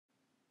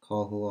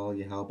Call halal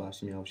Yahweh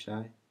Bashem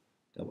Yahushai.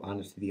 Double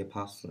honors to the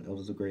apostles and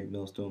elders of great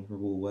millstone who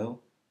rule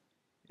well.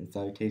 And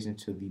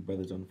salutations to the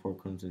brothers on the four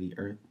corners of the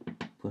earth,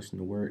 pushing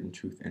the word and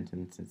truth and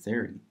in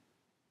sincerity.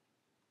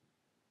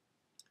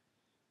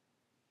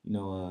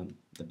 The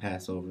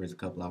Passover is a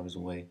couple hours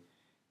away,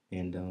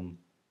 and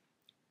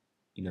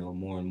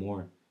more and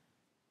more,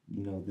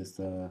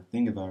 this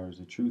thing of ours,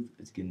 the truth,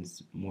 is getting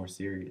more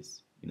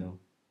serious. You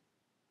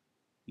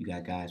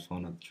got guys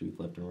falling out the truth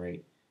left and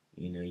right.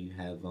 You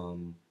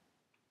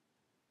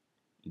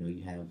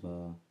have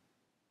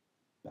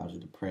bouts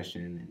of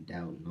depression and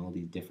doubt and all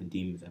these different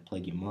demons that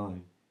plague your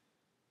mind.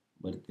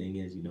 But the thing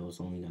is, it's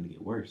only going to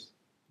get worse.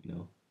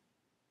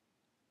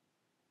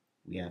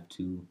 We have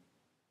to,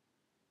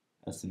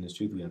 us in this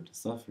truth, we have to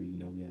suffer. We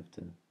have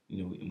to,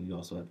 and we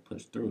also have to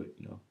push through it.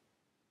 Because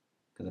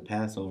the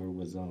Passover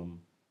was a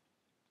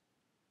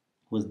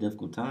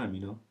difficult time.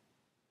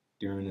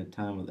 During the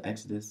time of the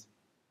Exodus,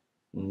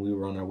 when we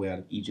were on our way out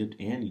of Egypt,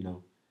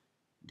 and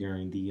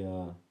during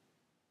the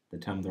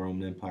time of the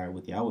Roman Empire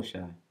with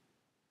Yahushua.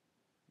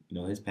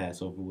 His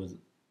Passover was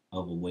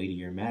of a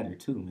weightier matter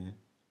too, man.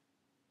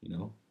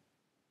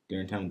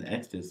 During the time of the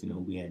Exodus,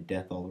 we had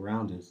death all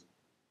around us.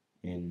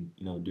 And,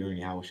 during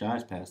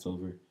Yahushua's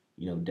Passover,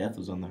 death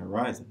was on the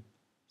horizon.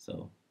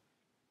 So,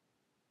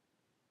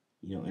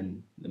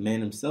 and the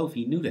man himself,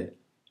 he knew that,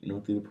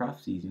 through the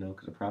prophecies,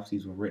 because the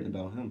prophecies were written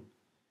about him.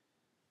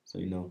 So,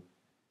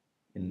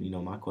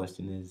 my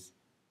question is,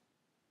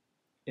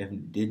 if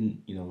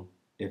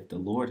the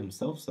Lord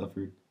himself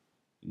suffered,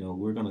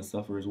 we're going to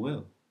suffer as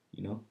well,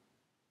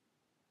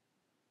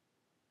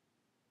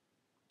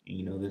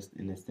 And this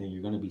thing,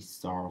 you're gonna be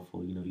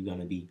sorrowful. You're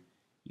gonna be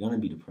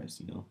depressed.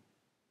 And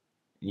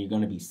you're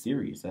gonna be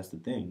serious. That's the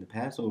thing. The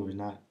Passover is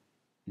not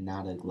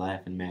a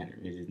laughing matter.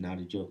 It is not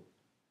a joke.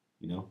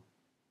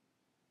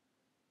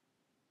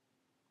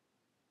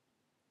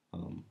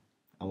 I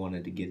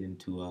wanted to get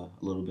into a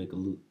little bit of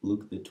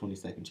Luke the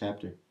 22nd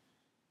chapter,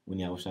 when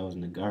Yahushua was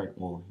in the garden,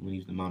 when he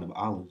was in the Mount of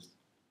Olives,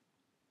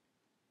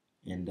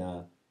 and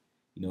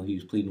he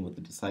was pleading with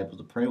the disciples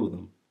to pray with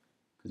him,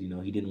 because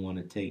he didn't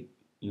want to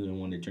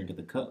drink of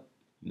the cup,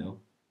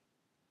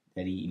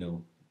 that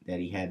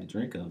he had to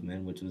drink of,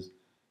 man, which was,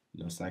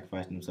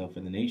 sacrificing himself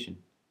for the nation.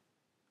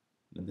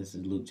 This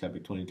is Luke chapter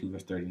 22,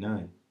 verse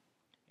 39.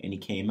 And he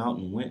came out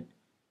and went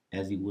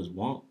as he was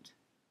wont,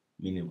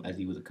 meaning as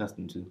he was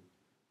accustomed to,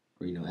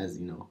 or,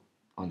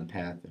 on the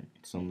path or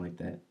something like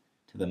that,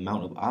 to the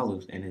Mount of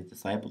Olives, and his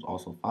disciples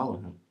also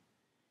followed him.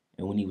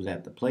 And when he was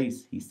at the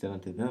place, he said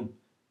unto them,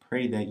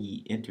 Pray that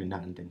ye enter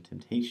not into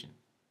temptation.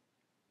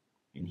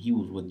 And he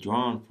was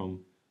withdrawn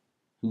from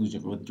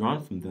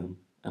them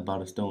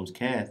about a stone's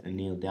cast, and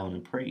kneeled down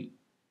and prayed,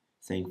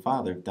 saying,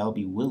 Father, if thou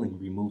be willing,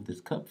 remove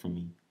this cup from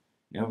me.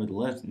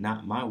 Nevertheless,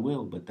 not my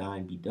will, but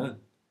thine be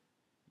done.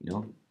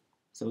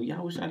 So I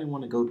didn't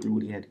want to go through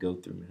what he had to go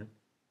through, man.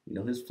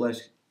 His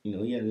flesh, he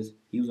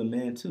was a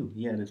man too.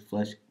 He had his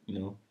flesh,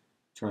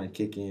 trying to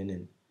kick in,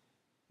 and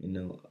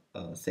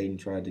Satan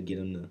tried to get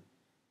him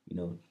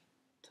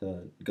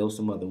to go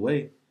some other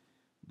way.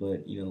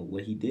 But,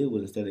 what he did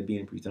was, instead of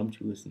being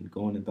presumptuous and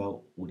going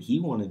about what he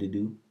wanted to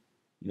do,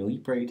 he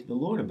prayed to the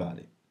Lord about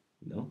it,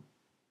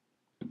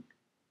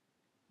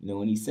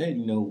 and he said,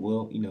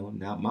 well,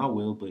 not my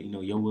will, but,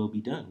 your will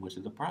be done, which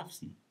is a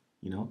prophecy,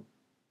 And,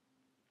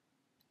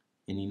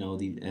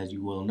 as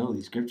you well know,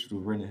 these scriptures were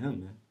written to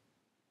him, man.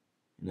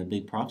 And the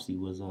big prophecy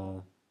was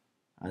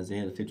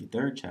Isaiah the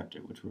 53rd chapter,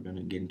 which we're going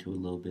to get into a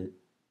little bit.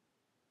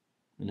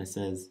 And it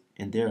says,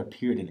 And there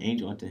appeared an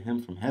angel unto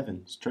him from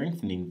heaven,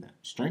 strengthening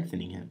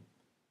him.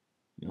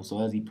 So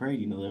as he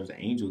prayed, there was an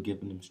angel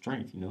giving him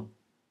strength, giving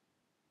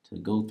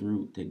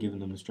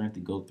him the strength to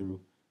go through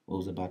what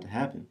was about to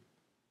happen.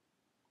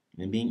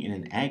 And being in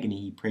an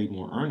agony, he prayed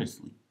more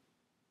earnestly.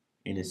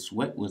 And his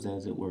sweat was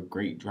as it were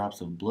great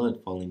drops of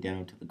blood falling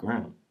down to the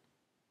ground.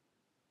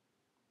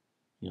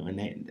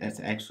 And that's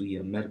actually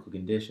a medical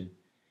condition.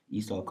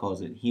 Esau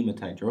calls it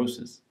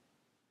hemitidrosis.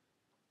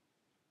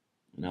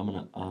 And I'm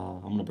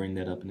gonna bring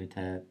that up in the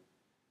tab.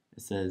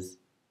 It says,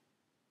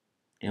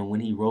 And when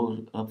he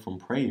rose up from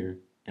prayer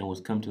and was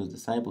come to his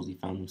disciples, he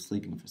found them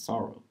sleeping for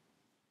sorrow.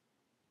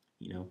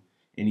 And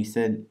he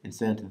said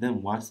unto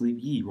them, Why sleep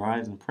ye?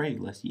 Rise and pray,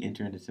 lest ye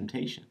enter into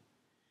temptation.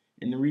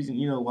 And the reason,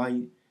 why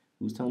he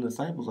was telling the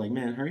disciples, like,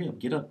 man, hurry up,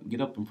 get up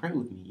and pray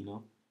with me.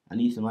 I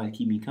need somebody to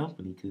keep me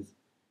company, because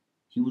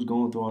he was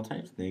going through all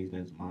types of things in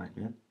his mind,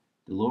 man.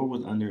 The Lord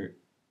was under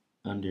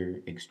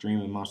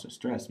extreme amounts of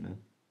stress,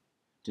 man.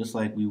 Just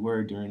like we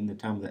were during the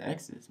time of the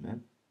Exodus,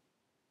 man.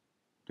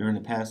 During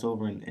the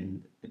Passover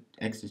in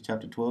Exodus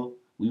chapter 12,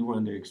 we were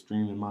under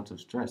extreme amounts of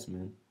stress,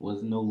 man. There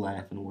was no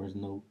laughing, there was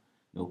no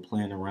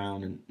playing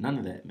around, and none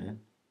of that,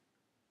 man.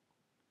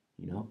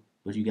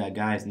 But you got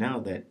guys now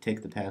that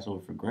take the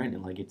Passover for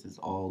granted, like it's this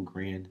all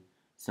grand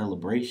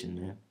celebration,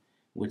 man.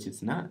 Which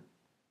it's not,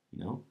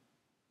 We're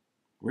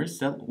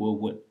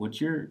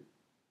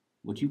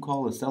what you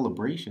call a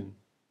celebration,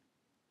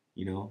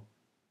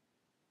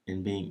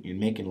 and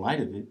making light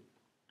of it.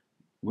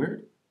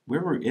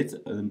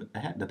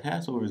 The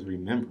Passover is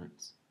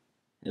remembrance.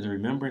 as a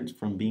remembrance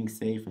from being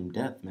saved from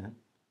death, man,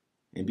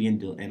 and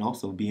and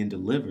also being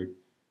delivered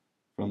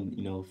from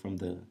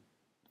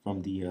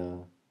from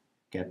the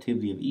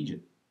captivity of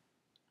Egypt.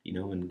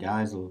 And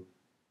guys will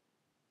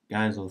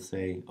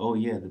say, "Oh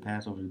yeah, the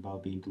Passover is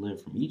about being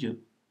delivered from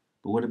Egypt,"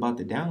 but what about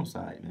the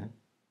downside, man?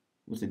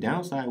 What's the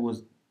downside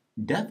was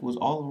death was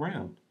all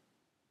around.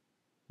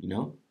 You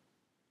know,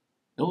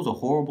 it was a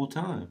horrible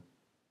time.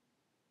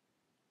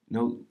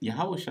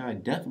 Yahweh Shai,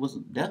 death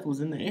was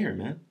in the air,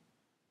 man.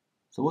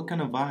 So what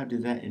kind of vibe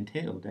does that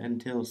entail? That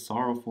entails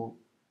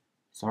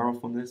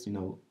sorrowfulness,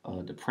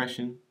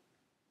 depression,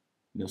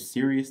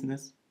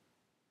 seriousness,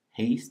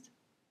 haste,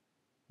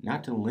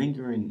 not to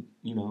linger and,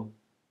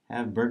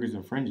 have burgers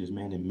and fringes,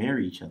 man, and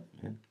marry each other,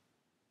 man.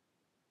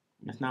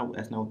 That's not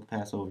what the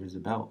Passover is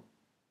about,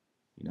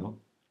 you know.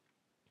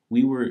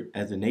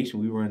 As a nation,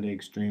 we were under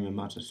extreme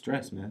amounts of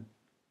stress, man.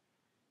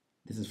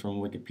 This is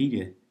from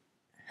Wikipedia.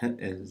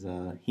 As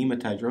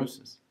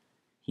hematidrosis,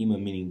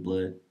 hema meaning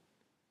blood,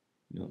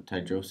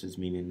 tidrosis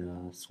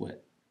meaning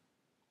sweat.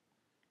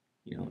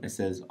 It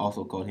says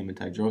also called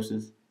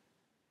hemitidrosis.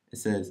 It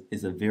says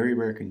is a very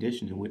rare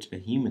condition in which a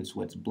human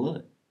sweats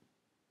blood.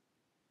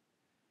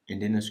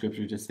 And then the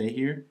scripture just say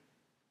here,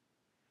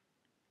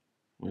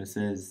 when it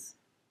says,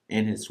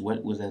 and his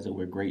sweat was as it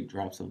were great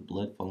drops of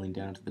blood falling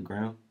down to the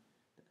ground.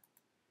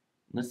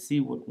 Let's see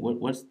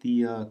what's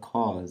the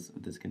cause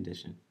of this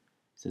condition.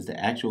 It says the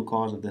actual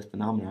cause of this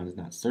phenomenon is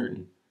not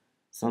certain.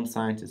 Some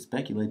scientists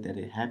speculate that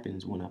it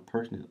happens when a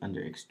person is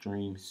under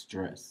extreme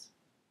stress.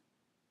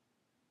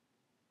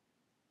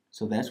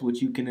 So that's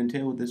what you can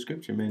entail with this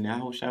scripture, man.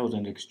 Yahushua was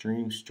under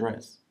extreme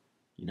stress,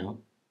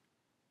 And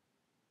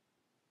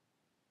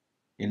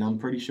I'm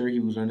pretty sure he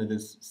was under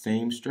this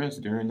same stress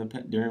during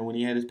when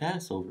he had his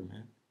Passover,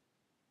 man.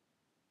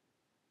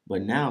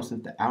 But now,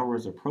 since the hour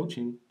is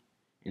approaching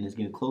and it's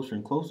getting closer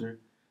and closer,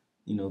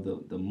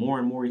 the more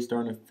and more he's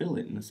starting to feel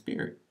it in the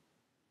spirit.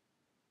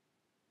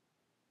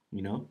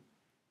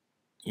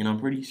 And I'm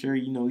pretty sure,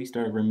 he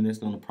started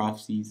reminiscing on the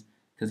prophecies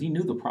because he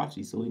knew the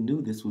prophecies, so he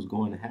knew this was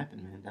going to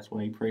happen, man. That's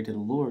why he prayed to the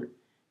Lord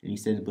and he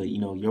said, but,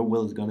 your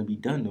will is going to be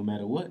done no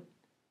matter what,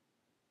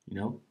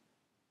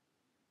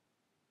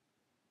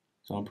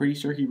 So I'm pretty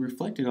sure he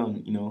reflected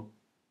on,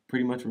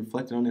 pretty much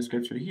reflected on this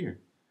scripture here.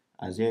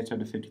 Isaiah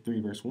chapter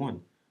 53, verse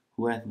 1.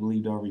 Who hath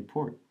believed our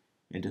report?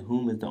 And to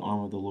whom is the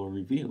arm of the Lord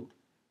revealed?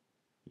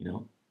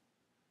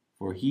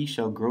 For he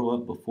shall grow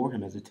up before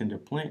him as a tender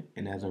plant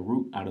and as a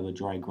root out of a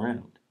dry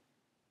ground.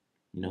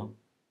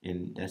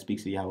 And that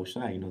speaks of Yahweh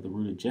Shai, the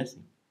root of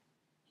Jesse.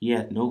 He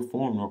hath no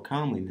form nor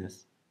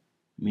comeliness,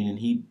 meaning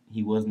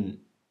he wasn't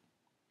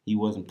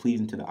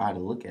pleasing to the eye to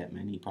look at,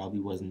 man. He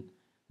probably wasn't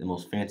the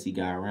most fancy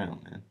guy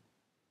around, man.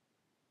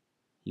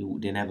 He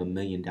didn't have $1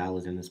 million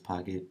in his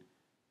pocket,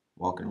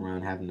 walking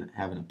around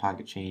having a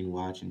pocket chain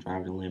watch and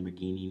driving a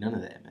Lamborghini. None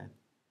of that, man.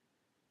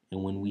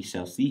 And when we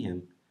shall see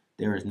him,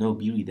 there is no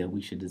beauty that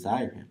we should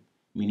desire him.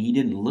 I mean, he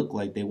didn't look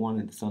like they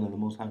wanted the Son of the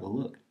Most High to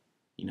look,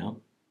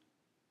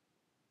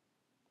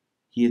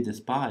 He is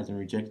despised and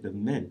rejected of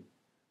men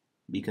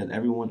because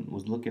everyone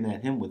was looking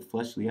at him with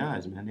fleshly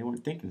eyes, man. They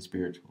weren't thinking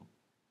spiritual.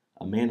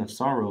 A man of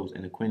sorrows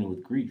and acquainted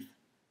with grief.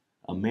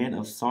 A man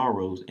of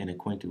sorrows and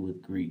acquainted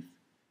with grief.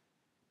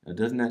 Now,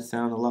 doesn't that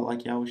sound a lot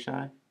like Yahweh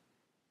Shai?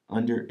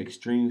 Under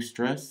extreme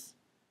stress,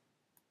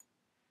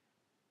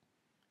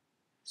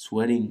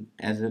 sweating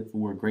as if it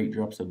were great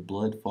drops of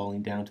blood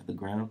falling down to the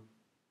ground.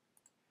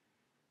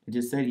 It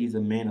just said he's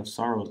a man of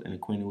sorrows and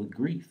acquainted with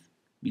grief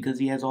because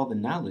he has all the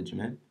knowledge,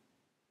 man.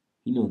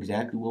 He knew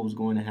exactly what was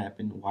going to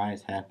happen, why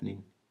it's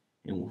happening,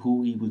 and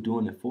who he was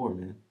doing it for,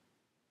 man.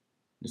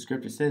 The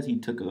scripture says he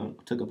took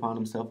upon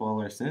himself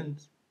all our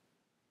sins.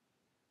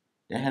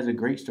 That has a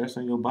great stress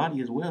on your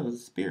body as well as the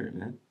spirit,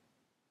 man.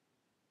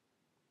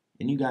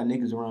 And you got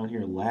niggas around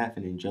here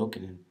laughing and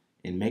joking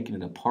and making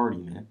it a party,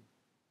 man.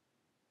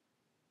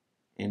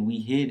 And we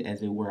hid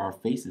as it were our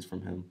faces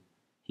from him.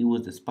 He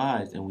was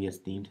despised and we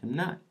esteemed him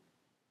not. I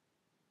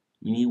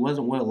mean, he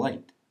wasn't well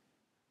liked.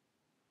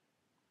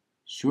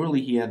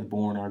 Surely he hath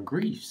borne our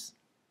griefs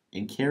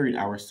and carried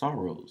our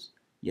sorrows.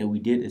 Yet we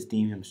did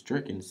esteem him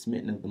stricken,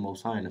 smitten of the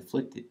Most High, and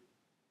afflicted.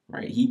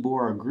 Right? He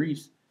bore our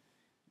griefs,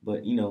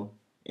 but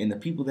and the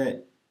people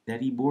that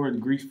he bore the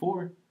griefs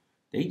for,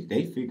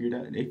 they figured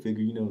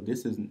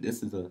this is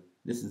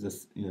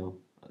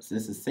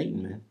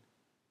Satan, man.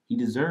 He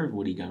deserved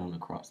what he got on the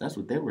cross. That's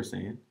what they were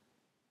saying,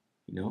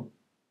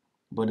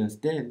 But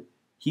instead,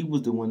 he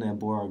was the one that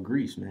bore our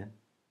griefs, man.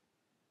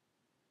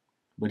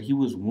 But he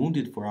was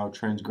wounded for our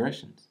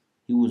transgressions.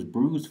 He was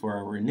bruised for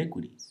our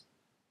iniquities.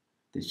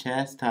 The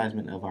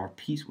chastisement of our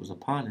peace was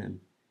upon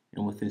him,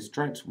 and with his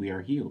stripes we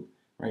are healed.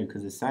 Right?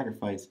 Because his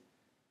sacrifice,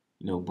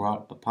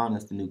 brought upon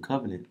us the new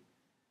covenant,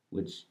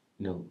 which,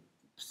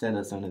 set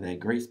us under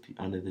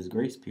this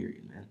grace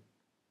period, man.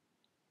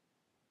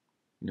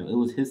 It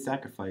was his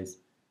sacrifice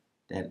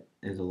that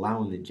is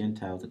allowing the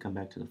Gentiles to come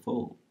back to the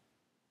fold.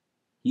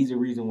 He's the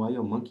reason why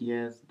your monkey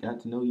ass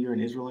got to know you're an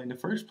Israelite in the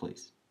first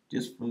place,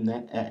 just from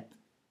that act.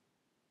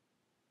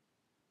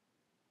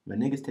 But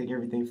niggas take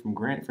everything for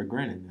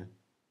granted, man.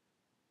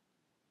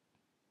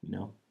 you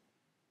know.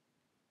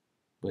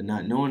 But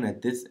not knowing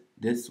that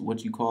this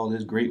what you call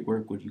this great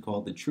work, what you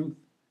call the truth,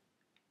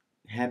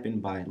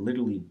 happened by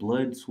literally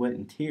blood, sweat,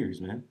 and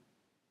tears, man,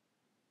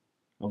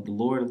 of the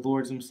Lord of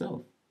Lords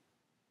himself,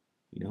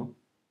 you know.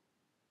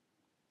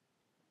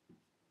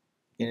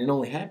 And it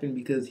only happened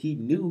because he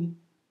knew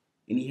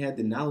and he had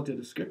the knowledge of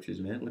the scriptures,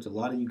 man, which a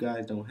lot of you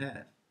guys don't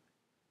have,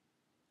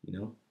 you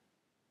know.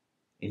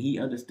 And he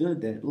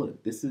understood that,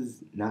 look, this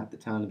is not the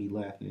time to be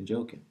laughing and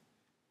joking.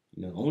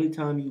 You know, the only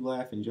time you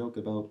laugh and joke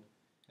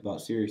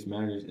about serious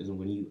matters is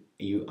when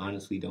you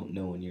honestly don't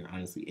know and you're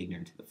honestly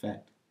ignorant to the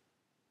fact.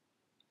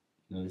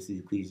 You know, this is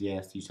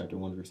Ecclesiastes chapter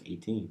 1, verse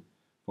 18.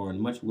 For in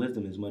much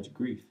wisdom is much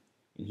grief,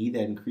 and he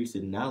that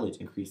increaseth knowledge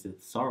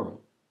increaseth sorrow.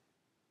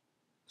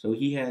 So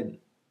he had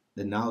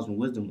the knowledge and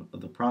wisdom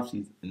of the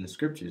prophecies in the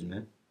scriptures,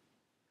 man.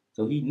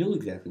 So he knew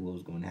exactly what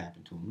was going to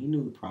happen to him. He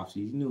knew the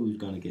prophecies. He knew he was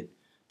going to get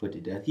put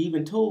to death. He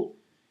even told,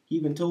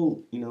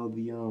 you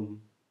know,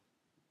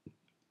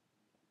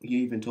 he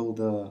even told,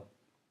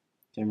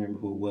 can't remember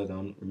who it was. I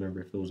don't remember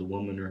if it was a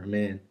woman or a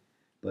man.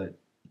 But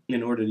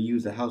in order to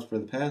use the house for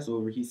the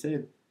Passover, he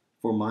said,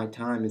 for my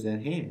time is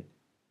at hand,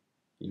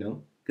 you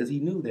know, because he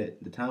knew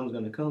that the time was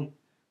going to come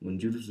when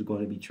Judas was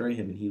going to betray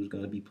him and he was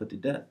going to be put to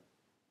death,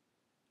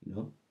 you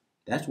know.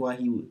 That's why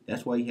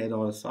he had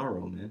all the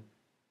sorrow, man.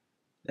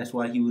 That's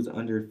why he was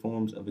under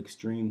forms of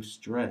extreme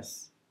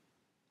stress,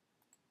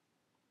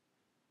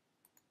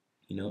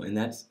 you know, and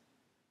that's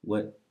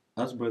what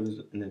us brothers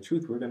in the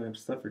truth we're gonna have to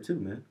suffer too,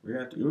 man.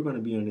 We're gonna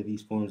be under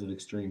these forms of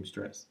extreme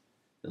stress.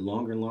 The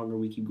longer and longer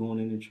we keep going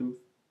in the truth,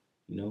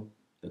 you know,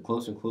 the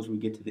closer and closer we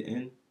get to the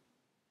end,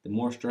 the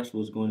more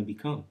stressful it's going to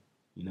become,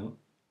 you know.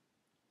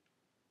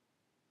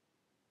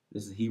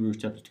 This is Hebrews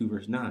chapter 2,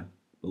 verse 9.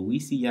 But we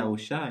see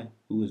Yahushai,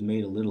 who was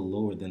made a little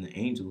lower than the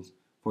angels,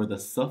 for the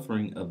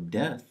suffering of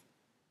death,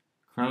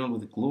 crowned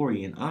with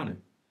glory and honor,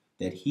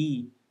 that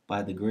he,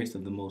 by the grace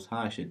of the Most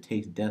High, should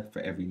taste death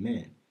for every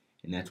man.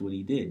 And that's what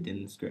he did.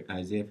 Didn't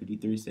Isaiah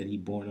 53 said he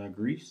borne our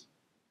griefs?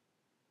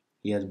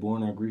 He has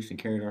borne our griefs and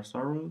carried our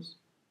sorrows.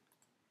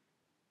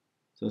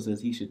 So it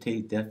says he should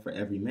taste death for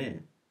every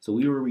man. So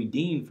we were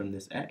redeemed from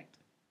this act,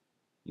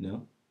 you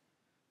know.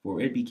 For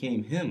it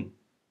became him,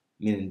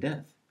 meaning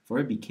death. For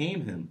it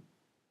became him,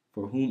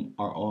 for whom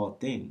are all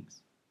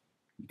things.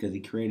 Because he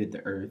created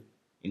the earth,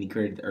 and he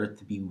created the earth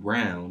to be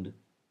round,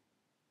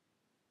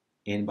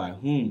 and by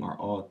whom are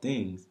all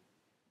things,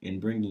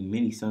 and bringing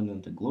many sons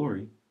unto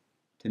glory,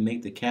 to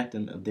make the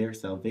captain of their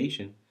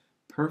salvation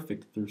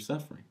perfect through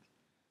sufferings.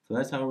 So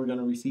that's how we're going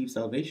to receive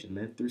salvation,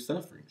 man, through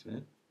sufferings,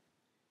 man.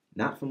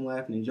 Not from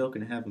laughing and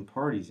joking and having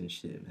parties and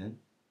shit, man.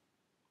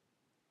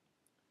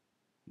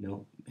 You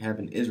know,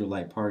 having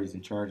Israelite parties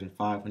and charging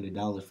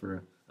 $500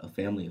 for a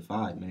family of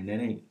 5, man.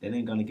 That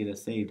ain't gonna get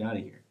us saved out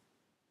of here.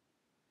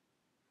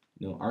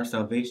 You know, our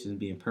salvation is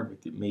being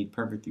made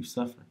perfect through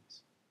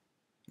sufferings.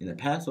 And the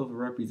Passover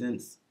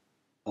represents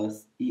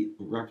us. It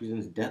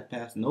represents death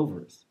passing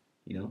over us.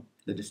 You know,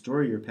 the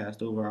destroyer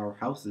passed over our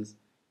houses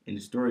and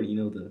destroyed, you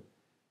know, the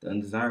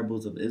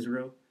undesirables of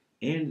Israel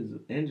and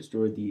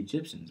destroyed the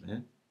Egyptians,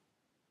 man.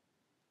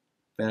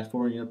 Fast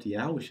forwarding up to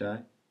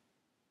Yahushai,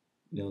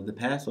 you know, the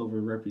Passover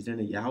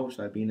represented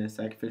Yahushua being that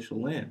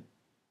sacrificial lamb.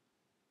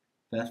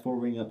 Fast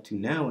forwarding up to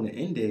now in the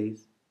end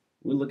days,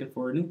 we're looking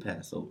for a new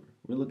Passover.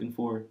 We're looking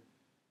for,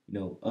 you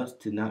know, us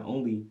to not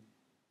only,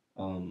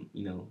 you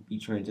know, be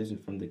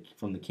transitioned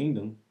from the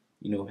kingdom,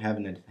 you know,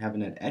 having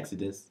that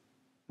exodus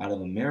out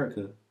of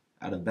America,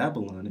 out of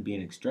Babylon, and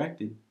being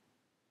extracted,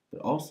 but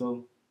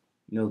also,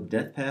 you know,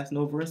 death passing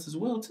over us as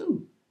well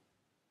too.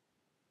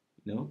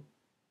 You know,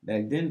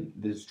 back then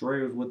the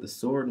destroyers with the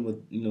sword and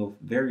with, you know,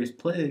 various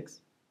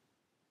plagues.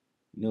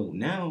 You know,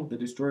 now the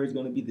destroyer is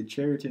going to be the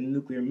chariot and the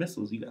nuclear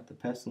missiles. You got the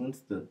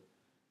pestilence, the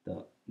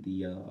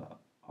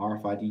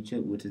RFID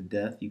chip, which is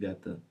death. You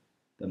got the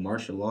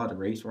martial law, the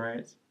race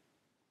riots.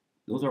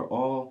 Those are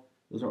all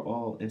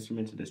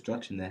instruments of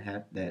destruction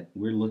that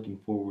we're looking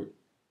forward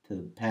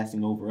to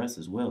passing over us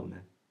as well,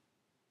 man.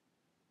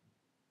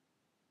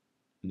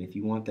 And if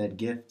you want that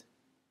gift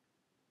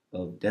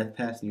of death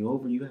passing you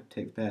over, you have to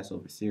take the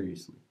Passover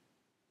seriously.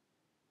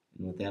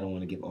 And with that, I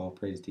want to give all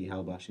praise to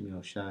Yahweh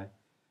Shemi Shai,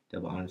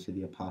 double honor to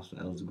the apostle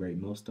and elders of the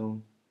great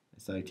millstone,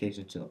 and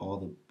salutations to all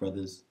the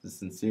brothers, the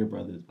sincere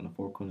brothers on the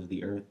four corners of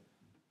the earth,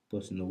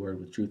 pushing the word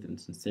with truth and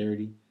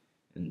sincerity,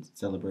 and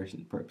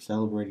celebrating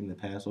the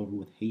Passover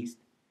with haste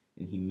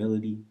and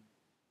humility,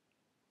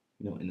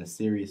 you know, in a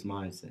serious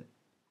mindset.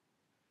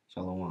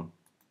 Shalom.